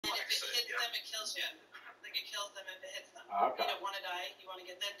them, it kills you. Like, it kills them if it hits them. Okay. You don't want to die, you want to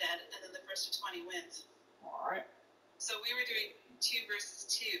get them dead, and then the first to 20 wins. Alright. So we were doing 2 versus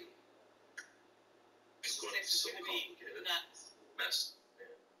 2. Versus 6 is going to be nuts. Mess.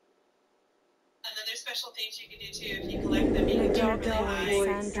 And then there's special things you can do too if you collect them. You can Dog really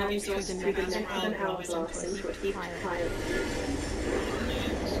high. sand drums through the neck and add an hourglass into a heap higher.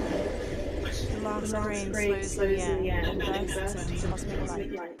 The last rain slows in the air and bursts into cosmic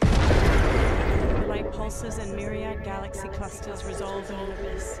light. The light pulses and myriad galaxy clusters resolve in an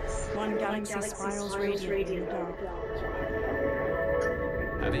abyss. One galaxy spirals radiantly in the dark.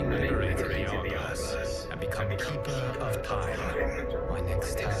 Having liberated the hourglass and become keeper of time, my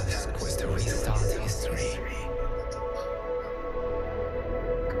next task was to restart history.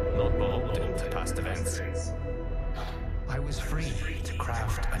 Not beholden to past events, I was free to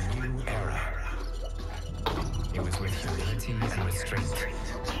craft a new era. It was with humility and restraint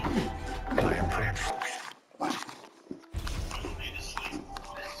I approached.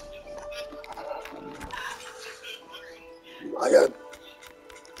 I got.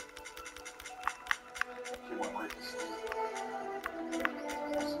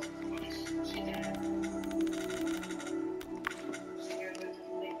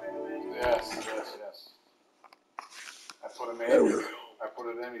 Yes. I put him in. I put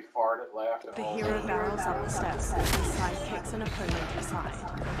it in. He farted, laughed, and The hero barrels up the steps as his side kicks an opponent aside.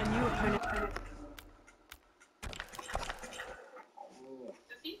 A new opponent.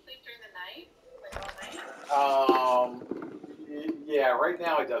 Does he sleep during the night? Like all night? Yeah, right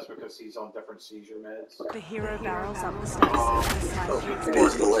now he does because he's on different seizure meds. The hero barrels up the steps as his side kicks an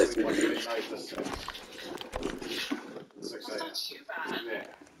Today's the last Like one. midnight to 6. 6 That's a.m. not too bad. Yeah.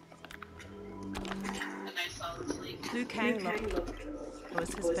 A nice solid sleep. Liu Kang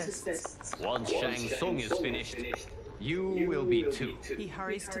lowers his fists. Once Shang Tsung is finished, you will be too. He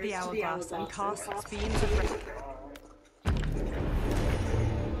hurries to the hourglass and casts beams of red.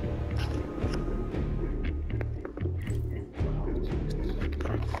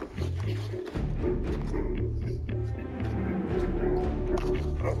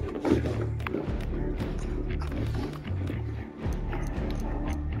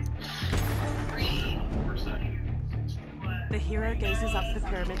 The hero gazes up the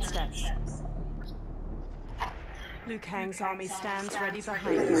pyramid steps. Liu Kang's army stands ready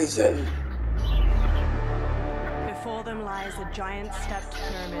behind him. Reason. Before them lies a giant stepped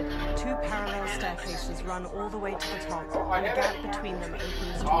pyramid. 2 parallel staircases run all the way to the top, and a gap between them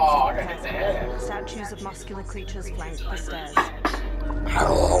opens towards the chasm. Statues of muscular creatures flank the stairs.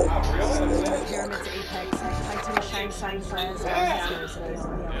 Hello. At the pyramid's apex, Titan Shang Tsung flares down his nose at the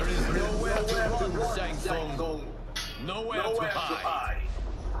army. There is nowhere to run, Shang Tsung. Nowhere to hide.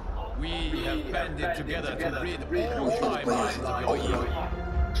 We have banded together to rid all timelines of your evil.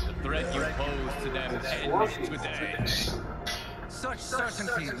 The threat you pose to them ends today. Such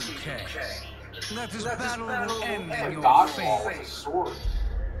certainty, Liu Kang. That this battle will end in your Dodgeball with favor. a sword.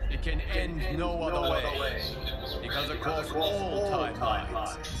 It can end no other way. Because across all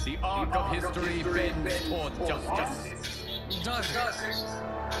timelines, the arc of history bends toward justice. Does it?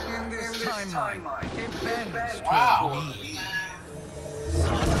 In this timeline, it bends Wow. toward me.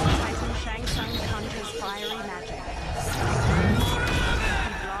 Titan Shang Tsung conjures fiery magic.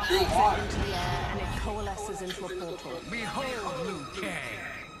 He blasts it into the air and it coalesces into a portal. Behold, Liu Kang,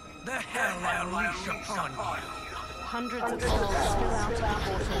 the hell I unleash upon you. Hundreds of souls spill out of the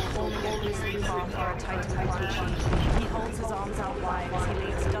portal, forming a grisly path for a Titan plunge. He holds his arms out wide as he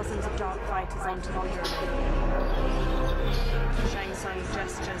leads dozens of dark fighters onto the pyramid. Shang Tsung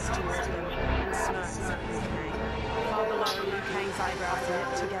gestures toward him and smirks at Liu Kang. Far below, Liu Kang's eyebrows knit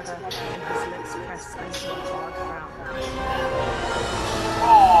together and his lips press into a hard frown.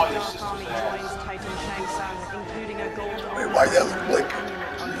 Oh, The this Dark is Army bad. joins Titan Shang Tsung, including a gold Wait, why that look like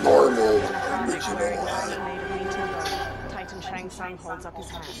normal original? Titan Shang Tsung holds up his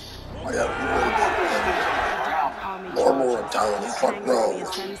hand. Why that Army normal charges. down the Liu front Kang's army row?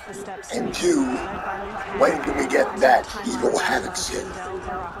 ascends the steps And to two, led by Liu Kang, when do we get that Timelines evil of havoc skin? Sindel,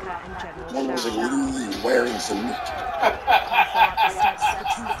 Baraka, and General One was Shao. literally wearing some meat. Halfway up the steps, the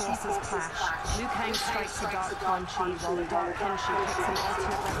 2 forces clash. Liu Kang strikes a dark Quan Chi, while the dark Kenshi kicks an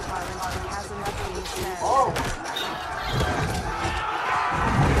ultimate reptile into the chasm between the stairs.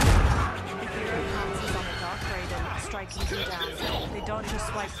 The hero pounces on a dark Raiden, striking him down. They dodge a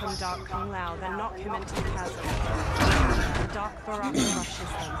swipe from Dark Kung Lao, then knock him into the chasm. The dark Baraka rushes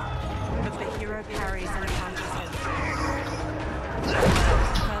them, but the hero parries and counters him.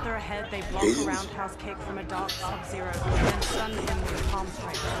 Further ahead, they block a roundhouse kick from a dark Sub-Zero, then stun him with a palm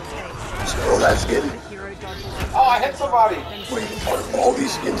strike to his face. So that's good. The hero dodges. Oh, I hit somebody. Then Wait, swings are all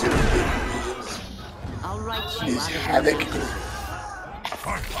these skins are good? strikes you is out of havoc.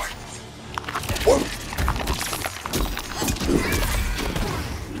 nowhere. What?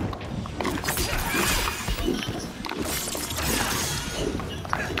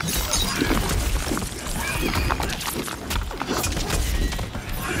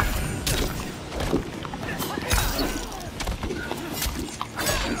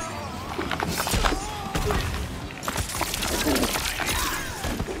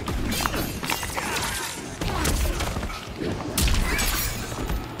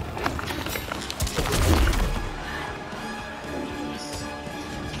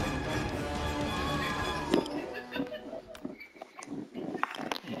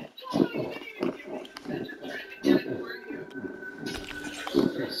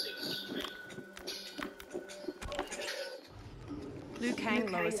 Liu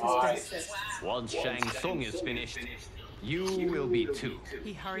Kang lowers his fists. Once Shang Tsung is finished, you will be too.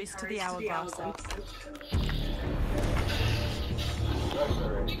 He hurries to the hourglass and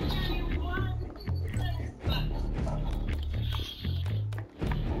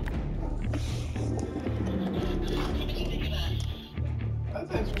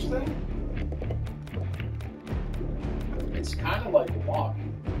That's interesting. It's kind of like a walk.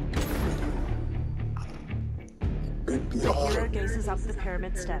 the hero gazes up the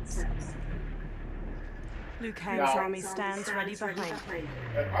pyramid steps. Liu Kang's army stands ready behind him.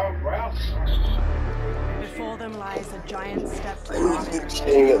 Before them lies a giant stepped Who's the dragon.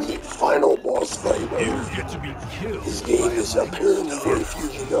 king of the final boss fight? You get to be killed. His game is up here in the very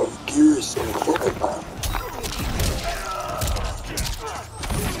fusion of Gears and Clover.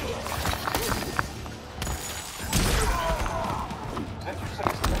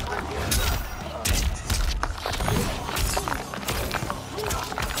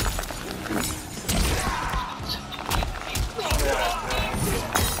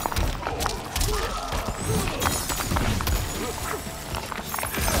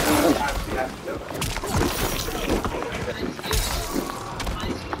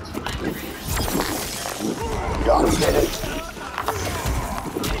 Gotta get it.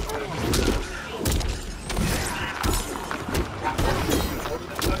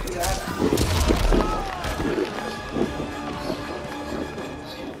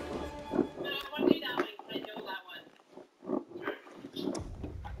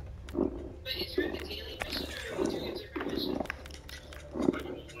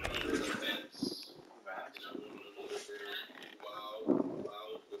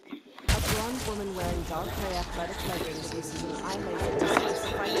 Woman wearing dark gray athletic leggings uses an eye laser to slice a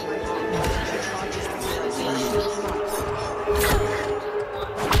fighting ring. She charges the stress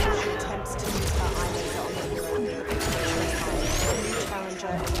She attempts to use her eye laser on the hero, but the pressure is high. A new challenger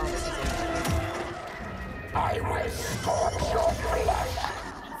advances in. I will scorch your flesh.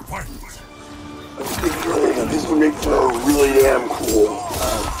 I think really this would make for a really damn cool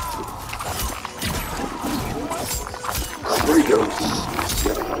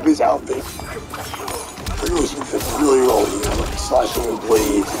Kratos. His outfit. Kratos would fit really well with like slashing with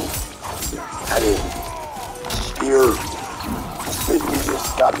blades, having spear. But you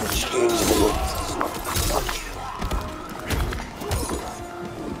just got to change the look.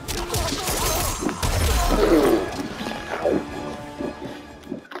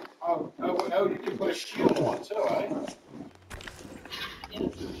 Oh, you can put a shield on too, eh?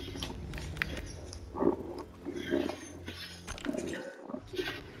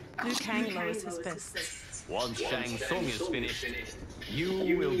 Liu Kang lowers his fists. Once Shang Tsung is finished,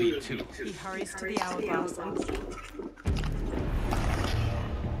 you will be too. He hurries to the hourglass and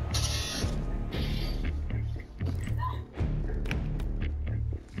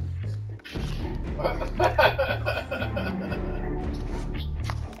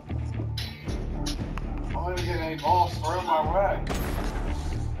I'm gonna get any balls thrown my way.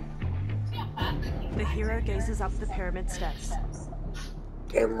 the hero gazes up the pyramid steps.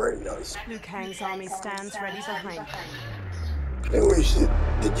 Damn right he does. Liu Kang's army stands ready behind him. I wish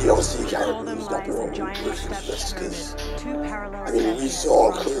that the DLC Before character them was not lies the a only giant person stepped just pyramid. because Two parallel I mean, we steps saw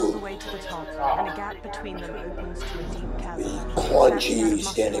run all Clue. the way to the top, and a gap between them opens to a deep chasm. Clunky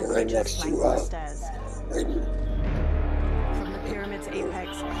standing right next to stairs. Raiden. From the pyramid's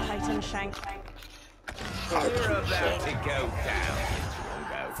apex, Titan Shank You're about to go down.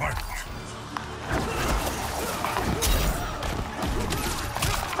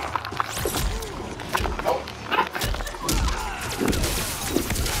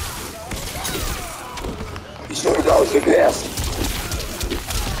 Destroy your power kick ass.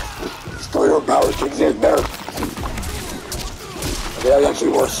 Destroy your power kick ass better. Okay, that's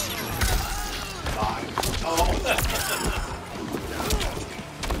actually worse.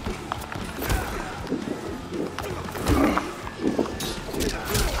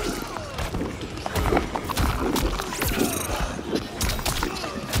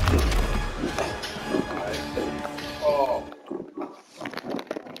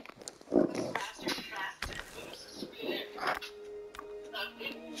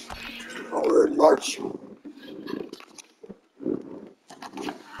 march.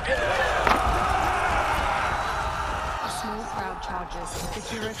 Small crowd charges. The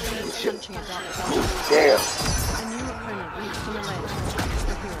hero finishes punching a dark form. Damn. A new opponent reached on a ledge and attacks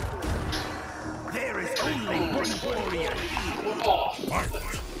the hero. There is only one warrior.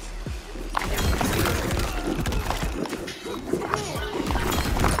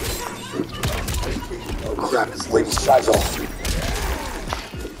 Oh crap, this lady's size off.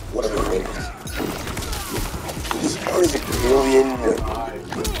 Whatever it is. This part is a chameleon.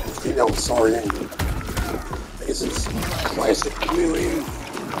 Female saurian. I guess it's classic chameleon.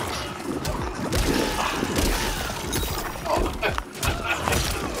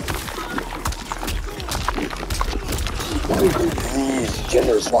 These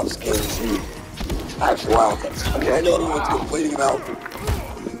gender swap skins in actual outfits. I mean, I know everyone's complaining about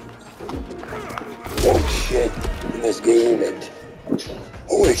woke shit in this game, and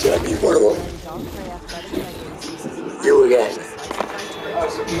holy shit, I'd be one of them. You again.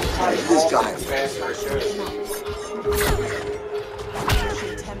 This guy. She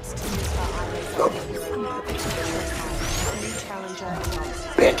attempts to use her eyes on the hero. A new challenger attacks.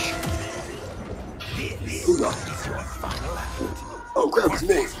 Bitch. Who the? Oh crap, it's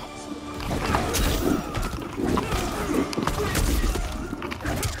me.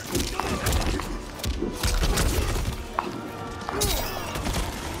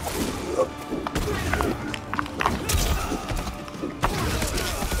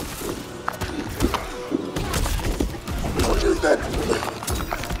 Oh, there's that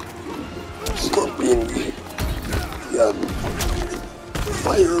scorpion, the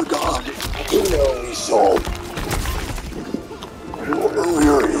fire god, you know, we saw.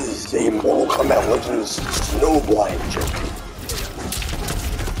 Earlier is a Mortal Kombat Legends Snowblind joke.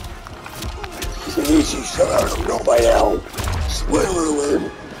 In case you still don't know by now, spoiler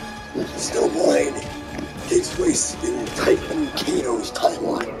alert, Snowblind takes place in Typhon Kano's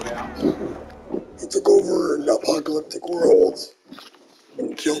timeline. He took over an apocalyptic world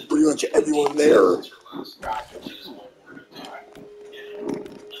and killed pretty much everyone there.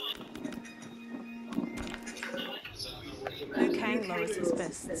 Liu Kang lowers his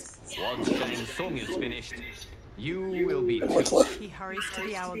fists. Once Shang Tsung is finished, you will be. What's left? He hurries to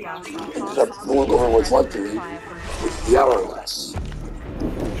the hourglass and Except passes look over what's left of me. fire from It's the hourglass.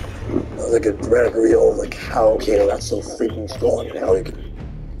 Like a dramatic reveal of like how Kano got so freaking strong and how he could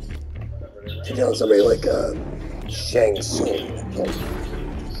take down somebody like Shang Tsung.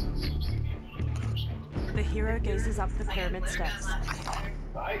 The hero gazes up the pyramid steps.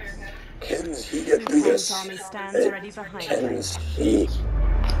 Can he get Liu through Kang's this? army stands ready behind him. Can he?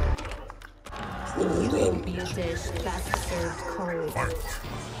 Will be a dish best served cold.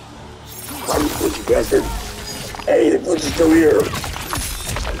 Come, you bastard. Hey, the glitch is still here.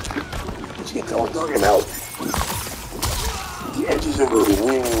 She gets all talking about. The edges of her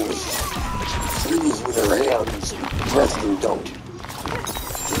wings freeze with her hands. Rest and don't.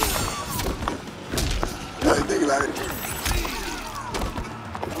 Now I think about it.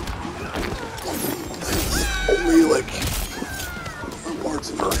 Only like parts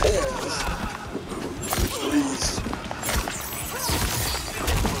of her hands freeze.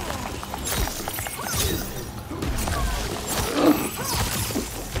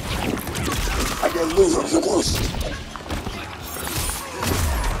 I can't lose, I'm so close.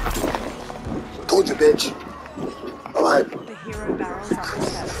 Told you, bitch. Alright. The hero barrels up the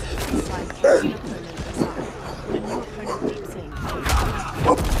steps, inside kicks an opponent aside. A new opponent leaps in.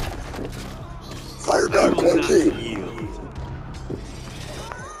 Fire God, kenshi.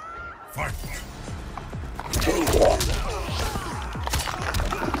 Tank walk.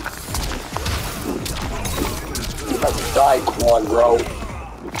 You're about to die, Quan, bro.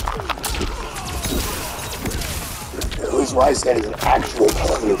 At least what I said is an actual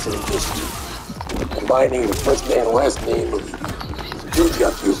confidence in just combining the first name and last name of the dudes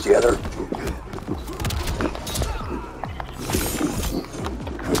got fused together.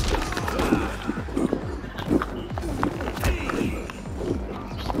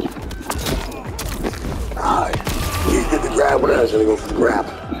 He did the grab when I was gonna go for the grab.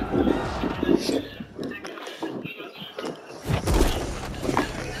 Shit.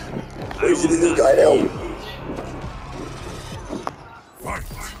 Where's the new guy now?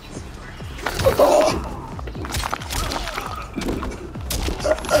 Oh.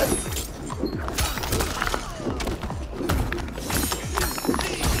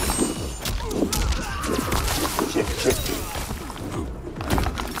 Shit.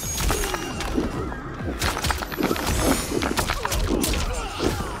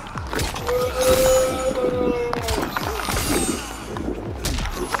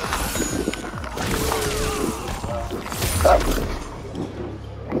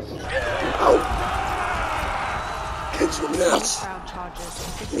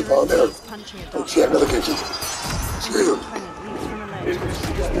 noticed, the We hero found there. is punching at Oh Doc. shit, another kitchen. And Screw the him. lieutenant leaps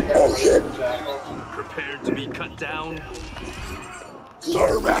from a ledge. Oh shit. Prepared to be cut down.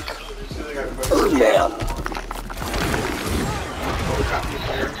 Zarback. Birdman.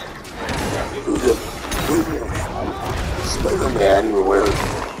 Who's a Spider-Man will wear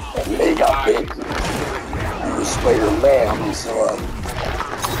a makeup bit. You're Spider-Man, so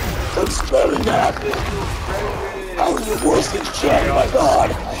that's better than that. How is it worse than chat? My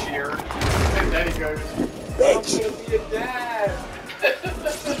god. And then he goes, Thanks. I'm gonna be a dad.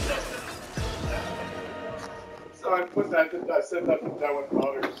 So I put that, I said that to Dylan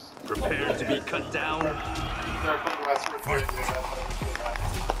Motors. Prepared to be cut down. They're from West Virginia.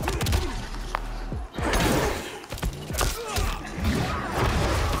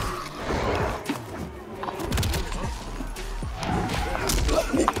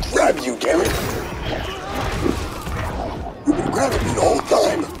 Let me grab you, damn it. You've been grabbing me the whole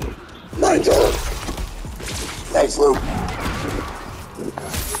time. My turn. Thanks, Lou.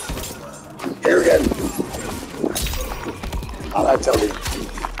 Here again. How'd I tell you?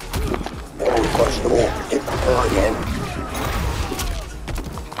 Very questionable. Hit her again.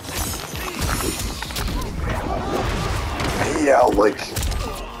 Yeah, like,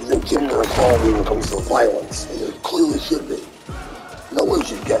 there's a gender equality when it comes to violence, and there clearly should be. No one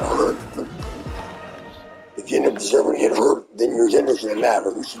should get hurt, but if you end up deserving to get hurt, then your gender shouldn't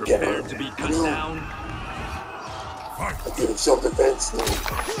matter. You should get hurt. Prepared to be cut down. If you're in self-defense, then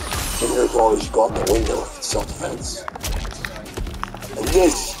gender equality should go out the window if it's self-defense. And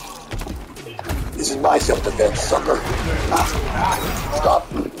this is my self-defense, sucker. Ah,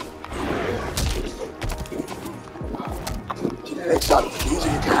 stop. Next time,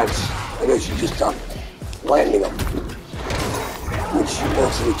 using attacks, I guess you just stop landing them. Which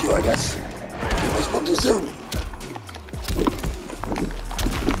works for me too, I guess. I spoke too soon.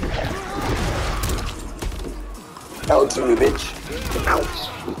 Bounce me, bitch. Bounce.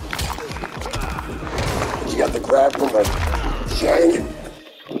 You got the grab from the shang.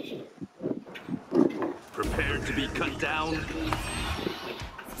 Prepared to be cut down.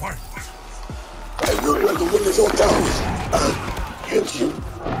 I really like to win this whole town. Kenshi.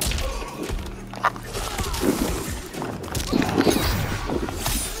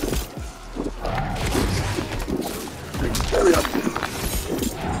 Hurry up.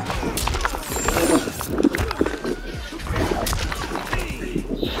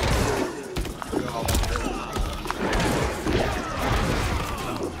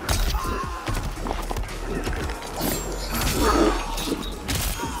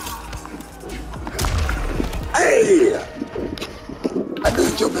 Hey! I knew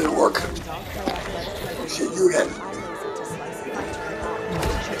you'd jump in and work. Shit, you again.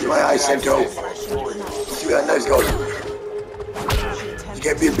 Get my eye, Sento. See how nice goes. You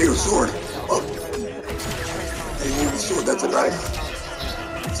can't be a bigger sword. Oh. Hey, you need a sword, that's a knife.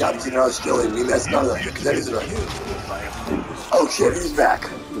 It's obviously not Australian, maybe that's not a knife, because that is a knife. Oh shit, he's back.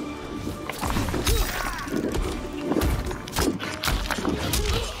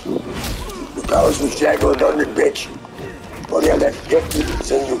 The powers from Jagger and Under, bitch. But yeah, that gift that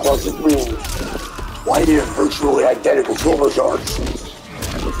sends you across the room. Why do you have virtually identical silver shards?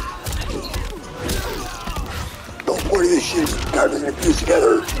 The whole point of this shit is the power doesn't fuse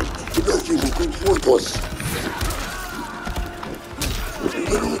together. The virtues include worthless. You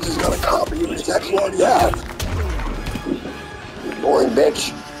literally just got a copy of the text you already have. Boring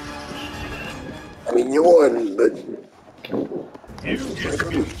bitch. I mean, you won, but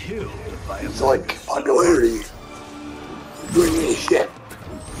it's like popularity. Doing any shit.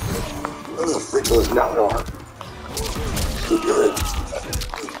 Ugh, freakless mountain arm. Too good.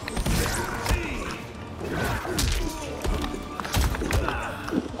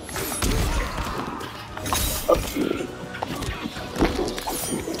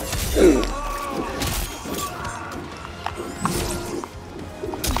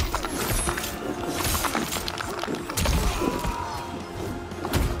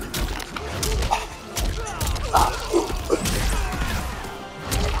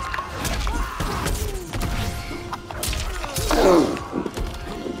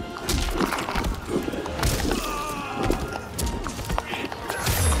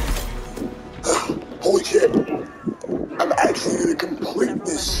 Holy shit. I'm actually gonna complete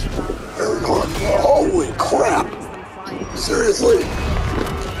this very hard. Holy crap. Seriously.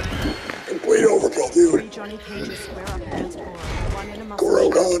 Complete overkill, Three dude. Johnny Cages square up against Goro. One in a muscle Goro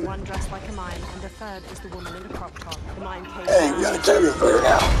shirt, gone. one dressed like a mime, and the third is the woman in the crop top. The mime cage. Hey, we got a camera player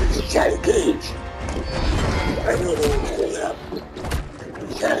now. It's Johnny Cage. I know they won't pull that.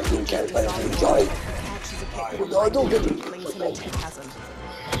 Johnny Cage can't play with Johnny. Catches a kick No, I don't get it. flings him him into the chasm.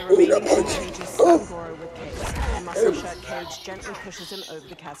 The remaining two cages slam Goro with kicks, and Muscle Shirt Cage gently pushes him over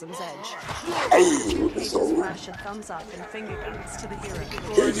the chasm's edge. The two cages flash a thumbs up and finger guns to the hero.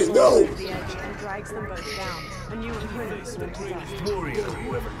 Goro soars over the edge and drags them both down. A new opponent splinters up. Warrior,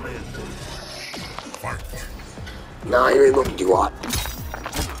 whoever lived. Fight. Nah, you ain't looking too hot.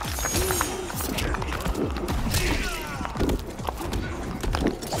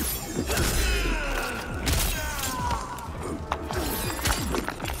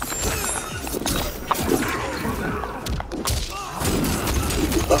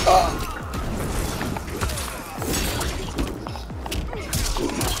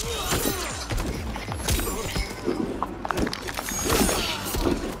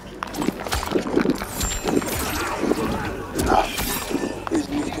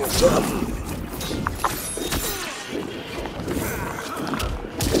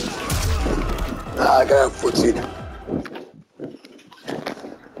 I got a footsie.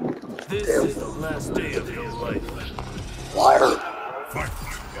 This is the last day of your life. Liar.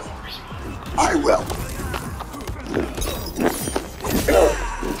 I will.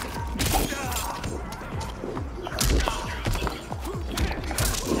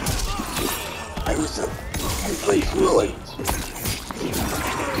 I was a complete ruin.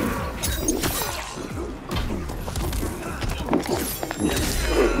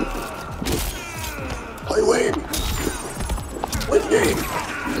 Play Wayne. Win game.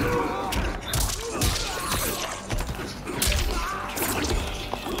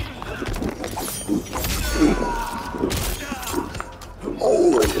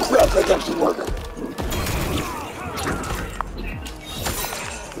 Holy crap, that's actually working.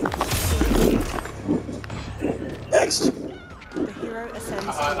 Next. The hero ascends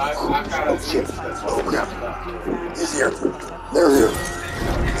Oh shit. Oh crap. He's here. They're here.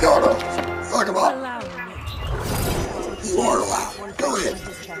 Kill him. Fuck him up. Allow him. You are allowed. Go ahead.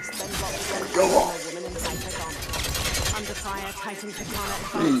 Go on. Under fire, Titan Katana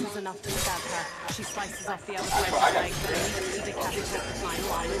advances enough to stab her. She slices off the other thread's leg and lifts to decapitate the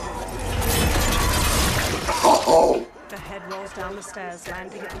final army woman. Oh, The head rolls down the stairs,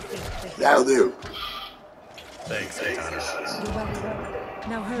 landing at the feet of the hero. that'll do. Thanks, Katana. You're welcome.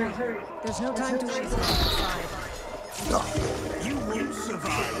 Now hurry. There's no time to waste outside. No. You won't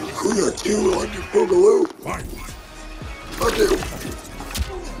survive. Who are two on your boogaloo? Fight. Fuck you.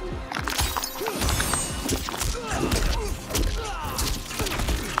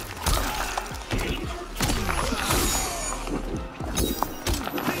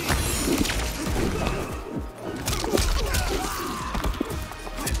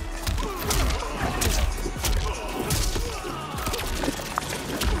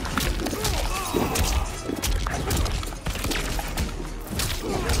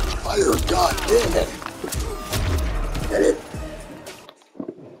 Fire, god damn it. Get it?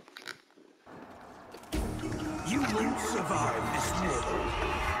 You won't survive this war.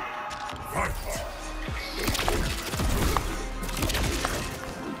 Fight.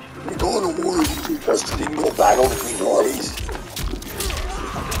 You're going to war because you didn't go battle with minorities.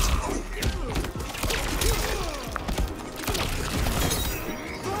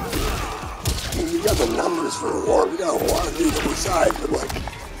 I mean, you got the numbers for a war. We got a lot of dudes on the side, but like,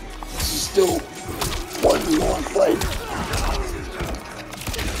 this is still 1v1 fight.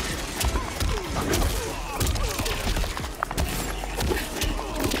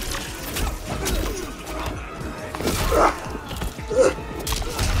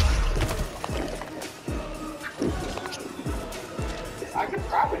 I could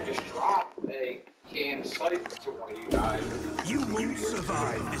probably just drop a can sight to one of you guys. You won't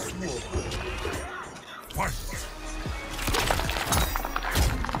survive this war. Fight.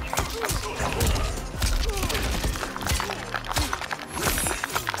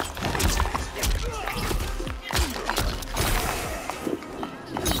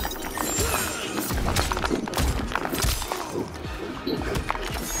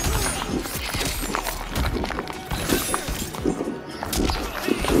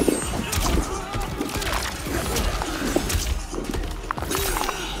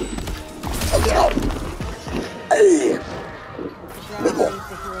 Hey! The ground beneath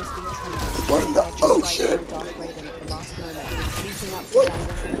the hero's feet trembles. What in the... Oh shit! Dark Raiden at the last moment, reaching up to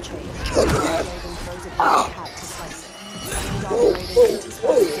dangle from the chain. Look at that! Raiden throws a Ow. big hat to slice it. Whoa, Dark whoa, Raiden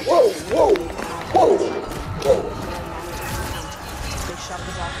whoa, whoa, whoa, whoa, whoa! They shove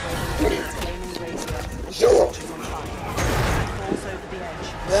the Dark Raiden with its flaming rapier and Show up. catches on fire. It falls over the edge.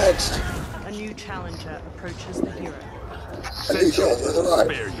 Next! A new challenger approaches the hero. I need y'all to the right.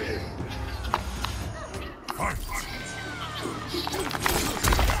 Spare you. Fight.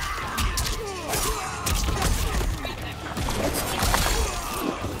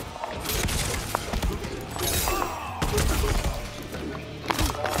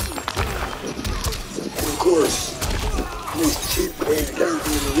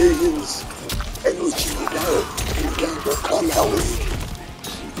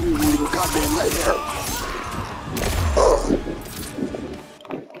 You goddamn nightmare.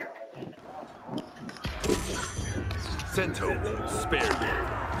 Sento won't spare you.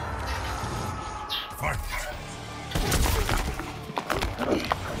 Fight.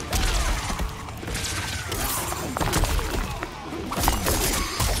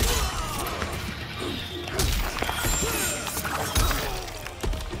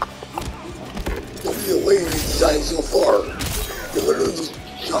 The way you designed so far, you're literally just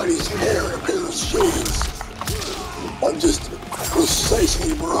Johnny's hair and a pair of shades. I'm just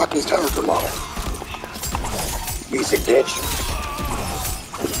precisely Baraka's character model. Piece of bitch.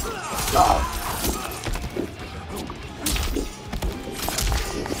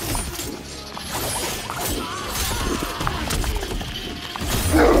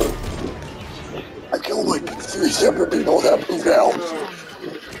 I killed like 3 separate people that moved out.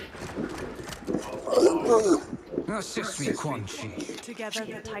 Assist me, Kenshi. Together,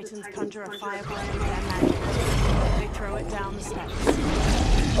 the Titans conjure a fireball with their magic. They throw it down the steps.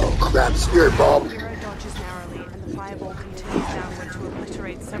 Oh crap, spirit bomb. The hero dodges narrowly, and the fireball continues downward to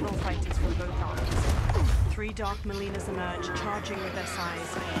obliterate several fighters from both arms. 3 dark Melinas emerge, charging with their size.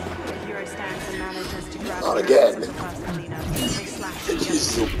 The hero stands and manages to grab Not the again. wrists of the first Melina. They slash This together.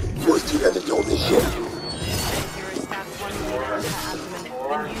 is the worst you've ever done this shit. The hero stabs one Melina in her abdomen,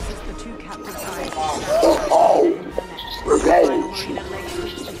 then uses the 2 captive sides to Oh, stab her in the neck. revenge. Melina leg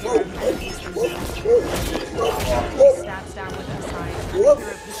sweeps the hero and leaves them dead. She stabs down with her side, and the hero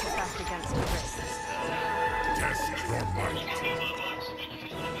pushes back against her wrists.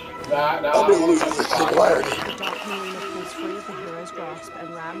 I'm gonna lose this singularity. The dark Melina pulls free of the hero's grasp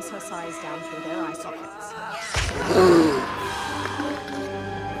and rams her size down through their eye sockets.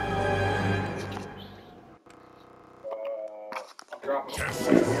 I'm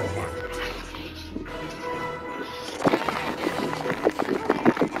dropping.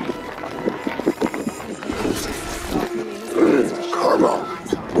 Karma.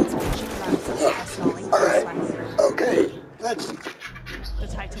 Alright. Okay. That's The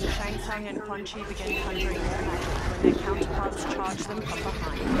Titans Shang Tsung and Quan Chi begin conjuring their magic when their counterparts charge them from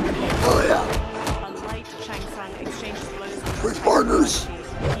behind. oh yeah. A light Shang Tsung exchanges blows with We're the partners. Titan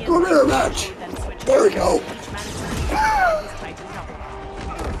Quan Chi. He Go and mirror Quan match. Chi then switch There we places. go. Each manages to control his Titan double.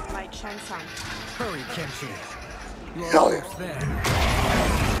 Light Shang Tsung. Hurry, Kenshi. You're Hell yeah. almost there.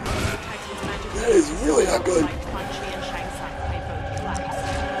 Titan's magic That is really not good. Light Quan Chi and Shang Tsung play both flags.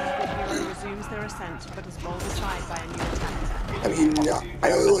 The hero resumes their ascent, but is rolled aside by a new attack. I mean, I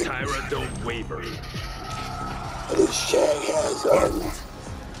know like Tyra, don't waver. this Shang has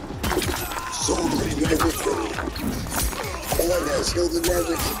so many magic and has skills in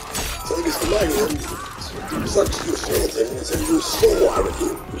magic. So I guess combining them sucks your soul thing and sends your soul out of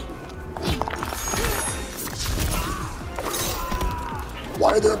you.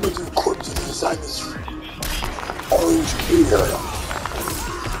 Why are there a bunch of corpses inside this orange cave area?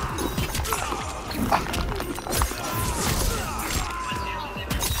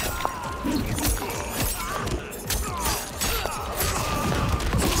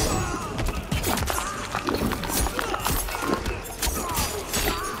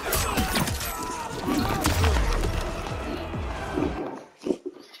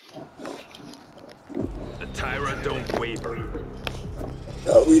 The Tyra don't waver.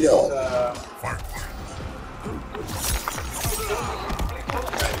 No, we don't.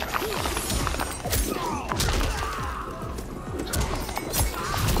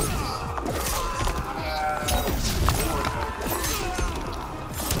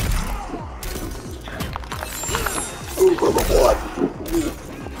 Ooh, purple blood.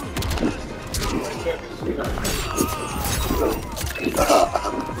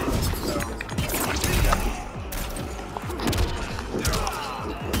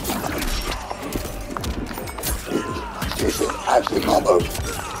 Jason, actually combo.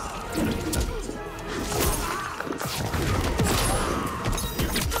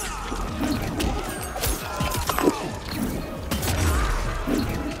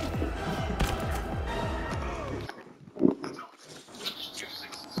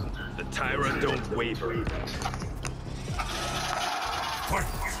 The Tyra don't waver.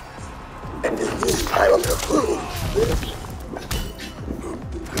 And this time I'm gonna prove.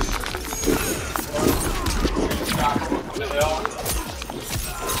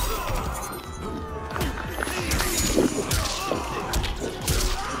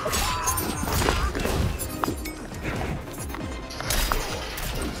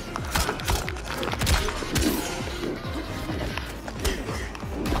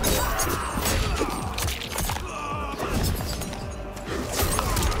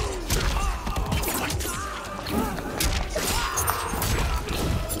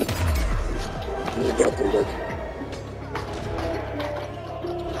 Captain Dick.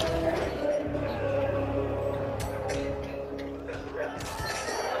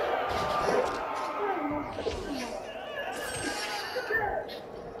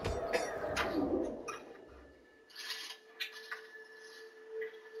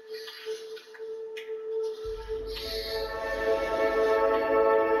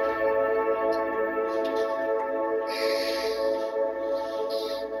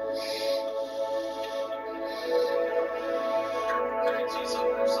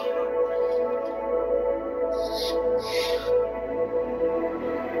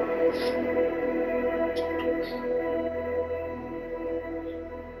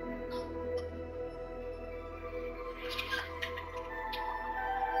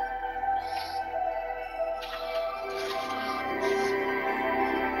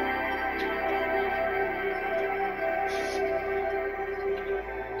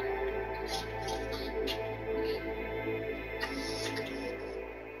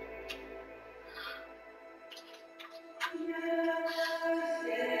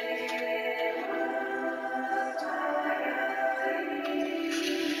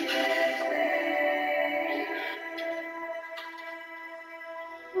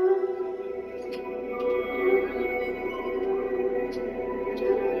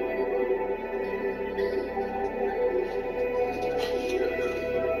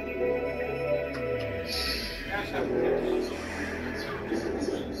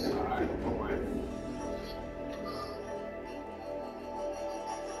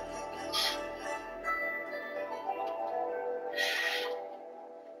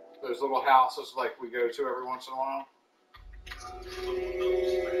 Those little houses like we go to every once in a while.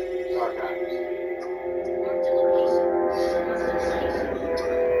 Okay.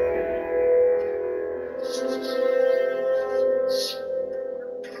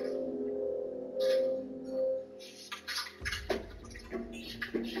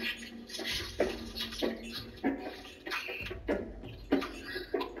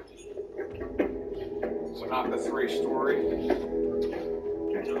 So not the 3-story.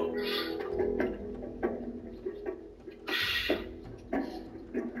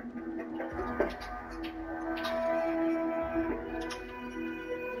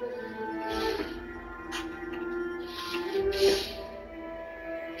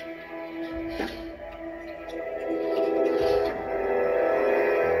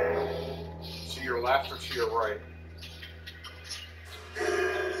 To your left or to your right?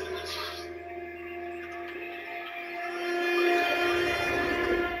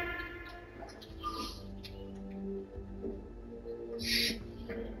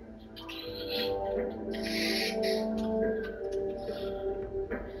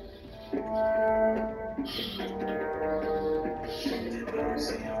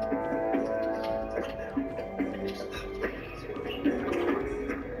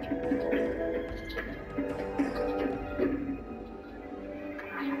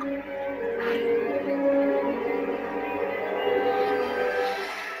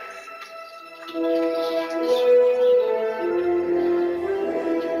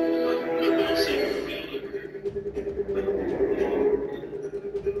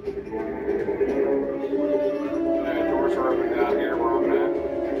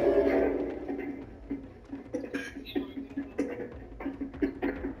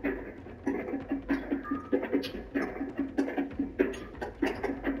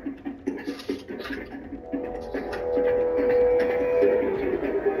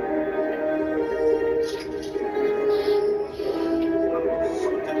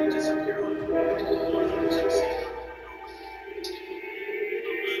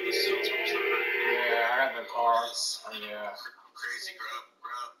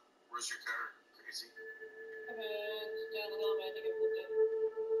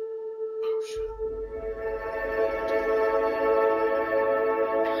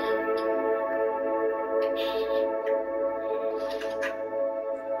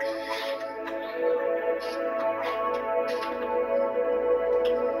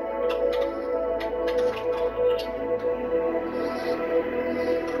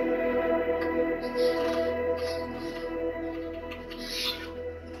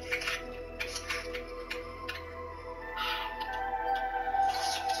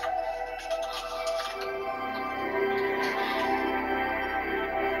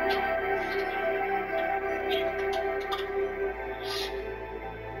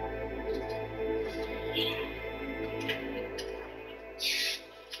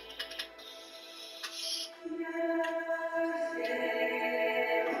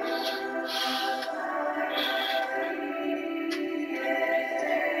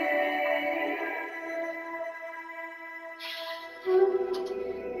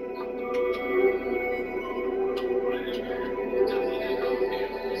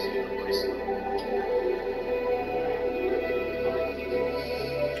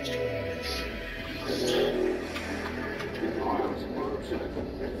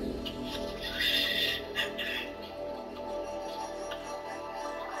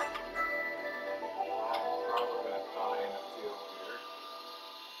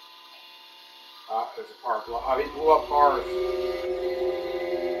 There's a car. He blew up cars.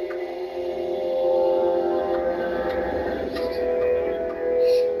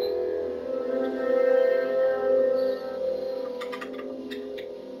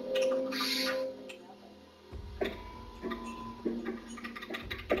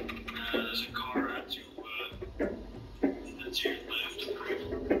 There's a car at your left,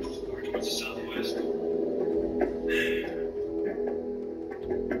 or towards the southwest.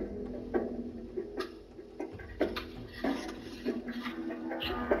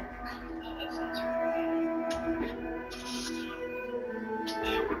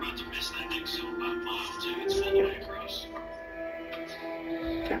 Yeah, we're about to miss that next zone by a mile too. It's full way across.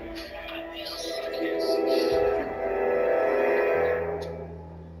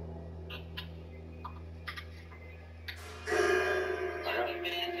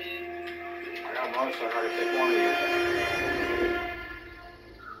 I got a motorcycle. I gotta take one of you.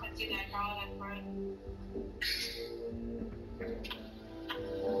 I see that car in front.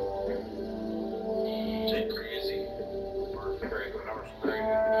 Take crazy. Number's crazy. Number's crazy.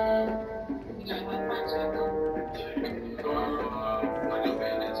 You got one motorcycle? I got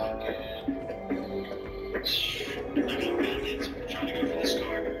bandits on good. I got bandits. We're trying to go for this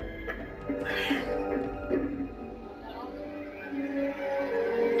car.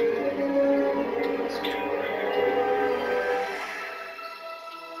 Let's go right here.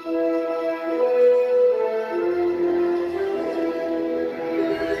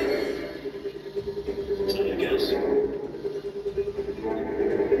 So I guess.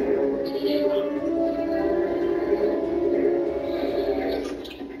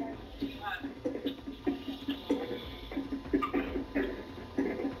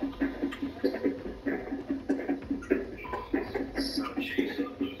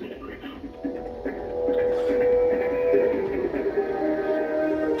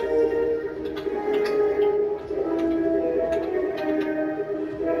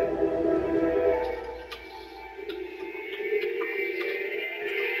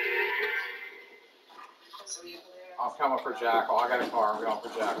 I'm coming for Jackal. I got a car. I'm going for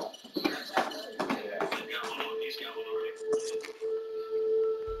Jackal. He's got one already.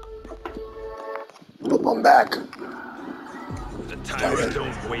 I'm back. The tyrant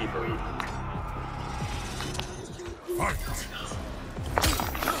don't waver. Fight!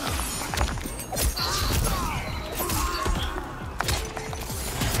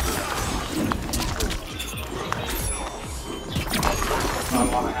 I'm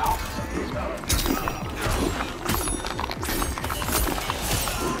on the house.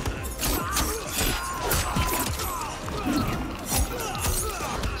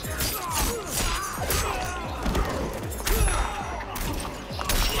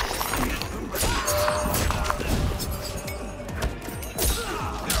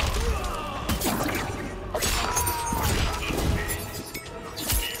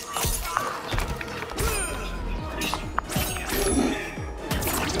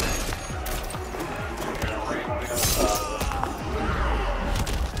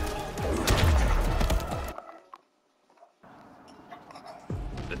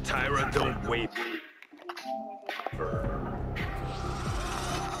 The tyrant don't waver.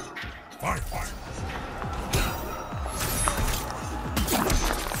 Fight!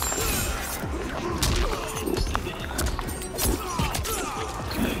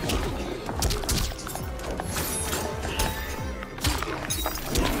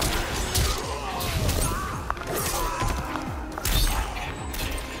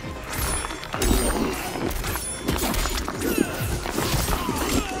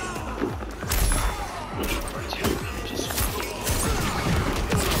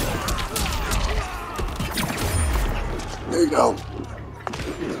 There you go.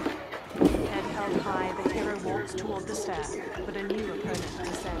 Head held high, the hero walks toward the stair, but a new opponent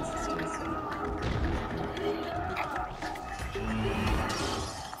descends.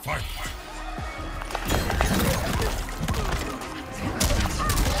 Fight!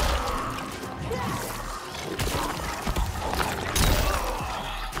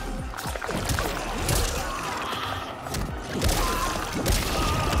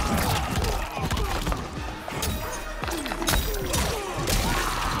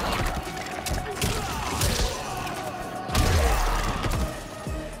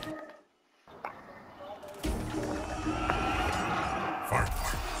 Fight!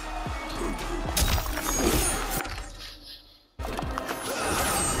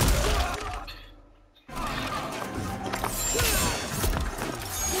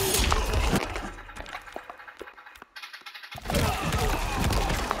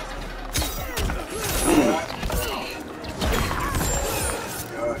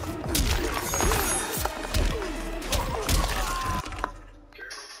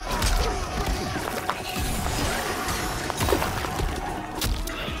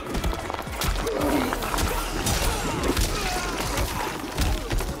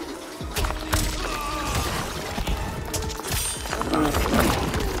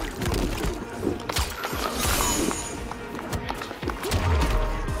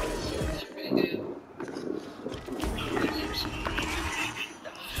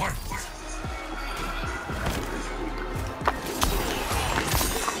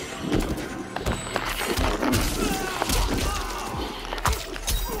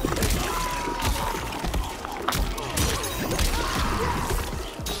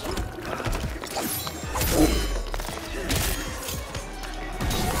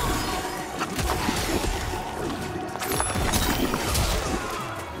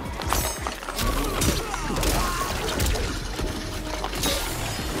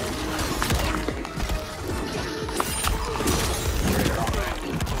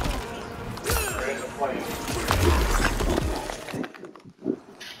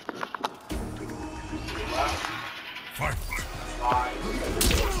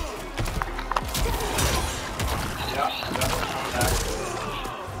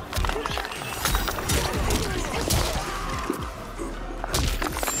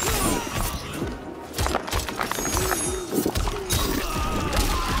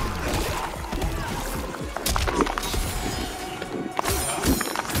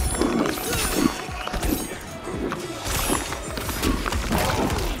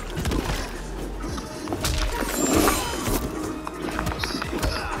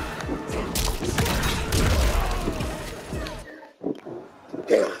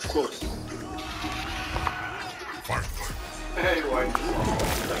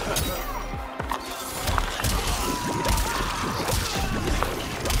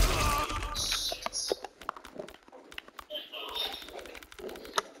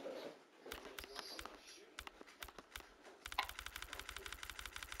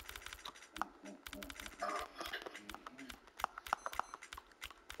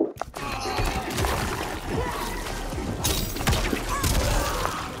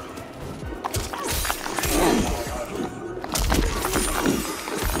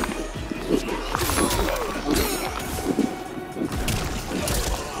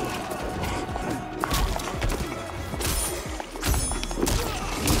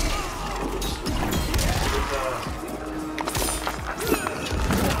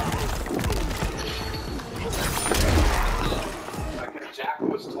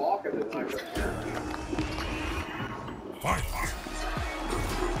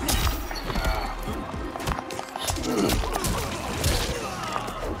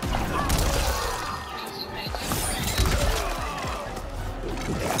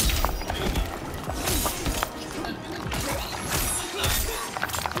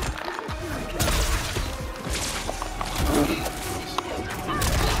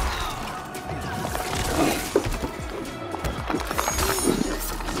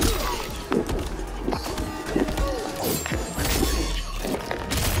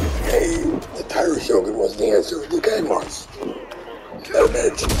 Shogun was the answer Liu Kang wants. No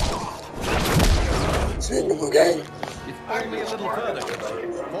bitch. Speaking of Liu Kang, It's only a little further.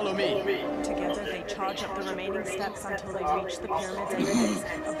 Follow me. Together, they charge up the remaining steps until they reach the pyramid's entrance,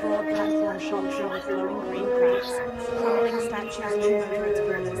 a broad platform shot through with glowing green cracks. Crumbling statues loom over its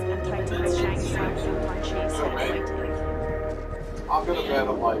pillars, and Titans Shang Tsung and Quan Chi stand waiting. I'm gonna bet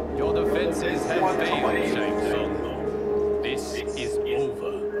I'm like... Your defenses have failed, Shang Tsung. This is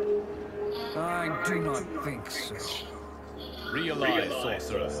over. I do not think so. Realize,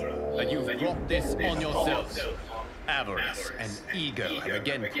 sorcerer, that you've brought this on yourself. Avarice and ego have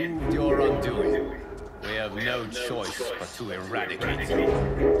again proved your undoing. We have no choice but to eradicate you.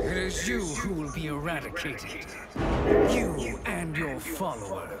 It is you who will be eradicated. You and your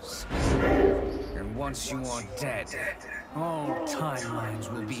followers. And once you are dead, all timelines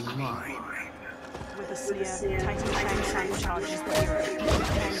will be mine. With a sneer, Titan Shang Tsung charges the hero.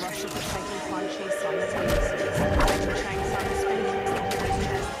 Kang rushes at Titan Quan Chi simultaneously. Titan Shang Tsung spin kicks the hero's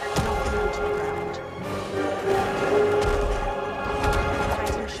chest, knocking him to the ground.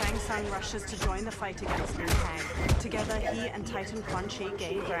 Titan Shang Tsung rushes to join the fight against Liu Kang. Together, he and Titan Quan Chi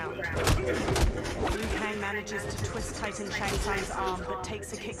gain ground. Liu Kang manages to twist Titan Shang Tsung's arm, but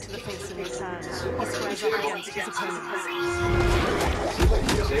takes a kick to the face in return. He squares up against his opponents.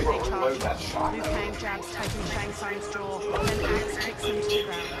 They charge. Liu Kang jabs Titan Shang Tsung's jaw, then axe kicks him to the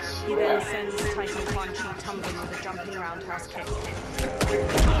ground. He then sends Titan Quan Chi tumbling with a jumping roundhouse kick.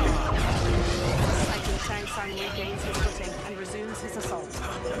 Titan Shang Tsung regains his footing and resumes his assault.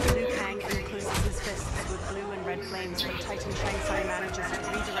 Liu Kang encloses his fists with blue and red flames, but Titan Shang Tsung manages to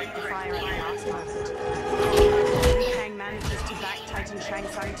redirect the fire at the last moment. Liu Kang manages to back Titan Shang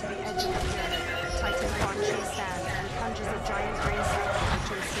Tsung to the edge of the pyramid. Titan Quan Chi stands and conjures a giant green serpent which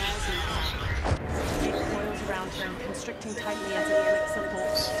ensnares Liu Kang. It coils around him, constricting tightly as it licks a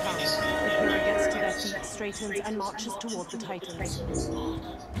forked tongue. The hero gets to their feet, straightens, and marches toward the Titans.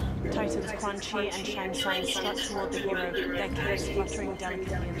 Titans Quan Chi and Shang Tsung struck toward the hero, their capes fluttering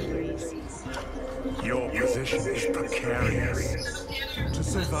delicately in the breeze. Your position is precarious. To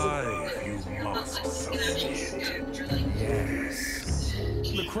survive, you must submit. Yes.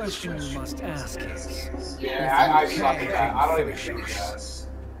 The question you must ask is, Yeah, I if suck Liu at that. I Kang don't even finish think that. us,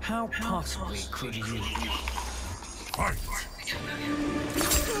 how possibly could you? Fight!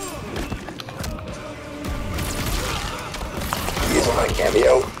 He's my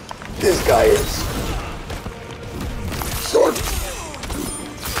cameo. This guy is. Sword.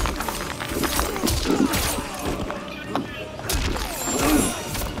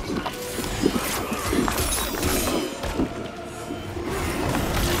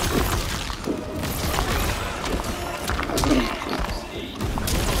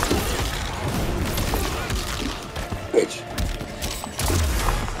 Bitch.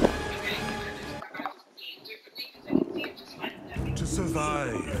 To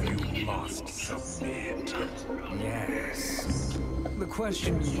survive, you must submit. Yes. The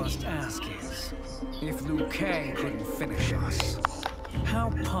question you must ask is, if Liu Kang couldn't finish us, how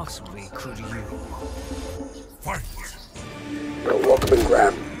possibly could you? Fight! You're welcome and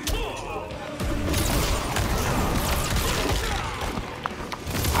grab.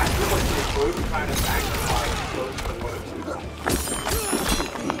 I feel like the blue kind of magnifies close to what it's doing.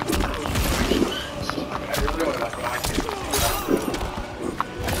 I didn't realize that's what I can do.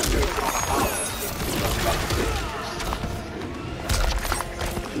 I just do it on a holiday.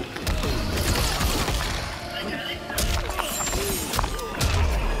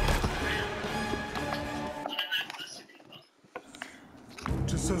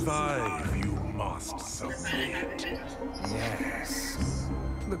 To survive, you must submit. Yes.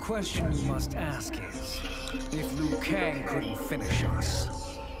 The question you must ask is, if Liu Kang couldn't finish us,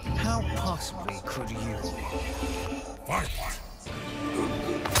 how possibly could you? Fight!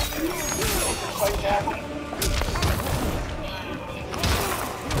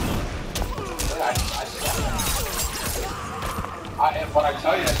 And when I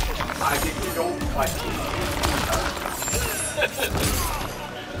tell you, I think you don't like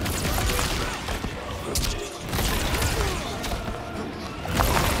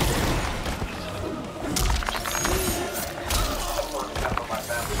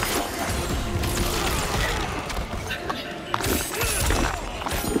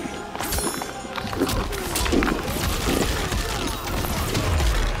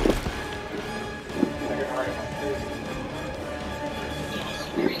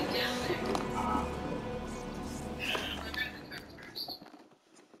Great.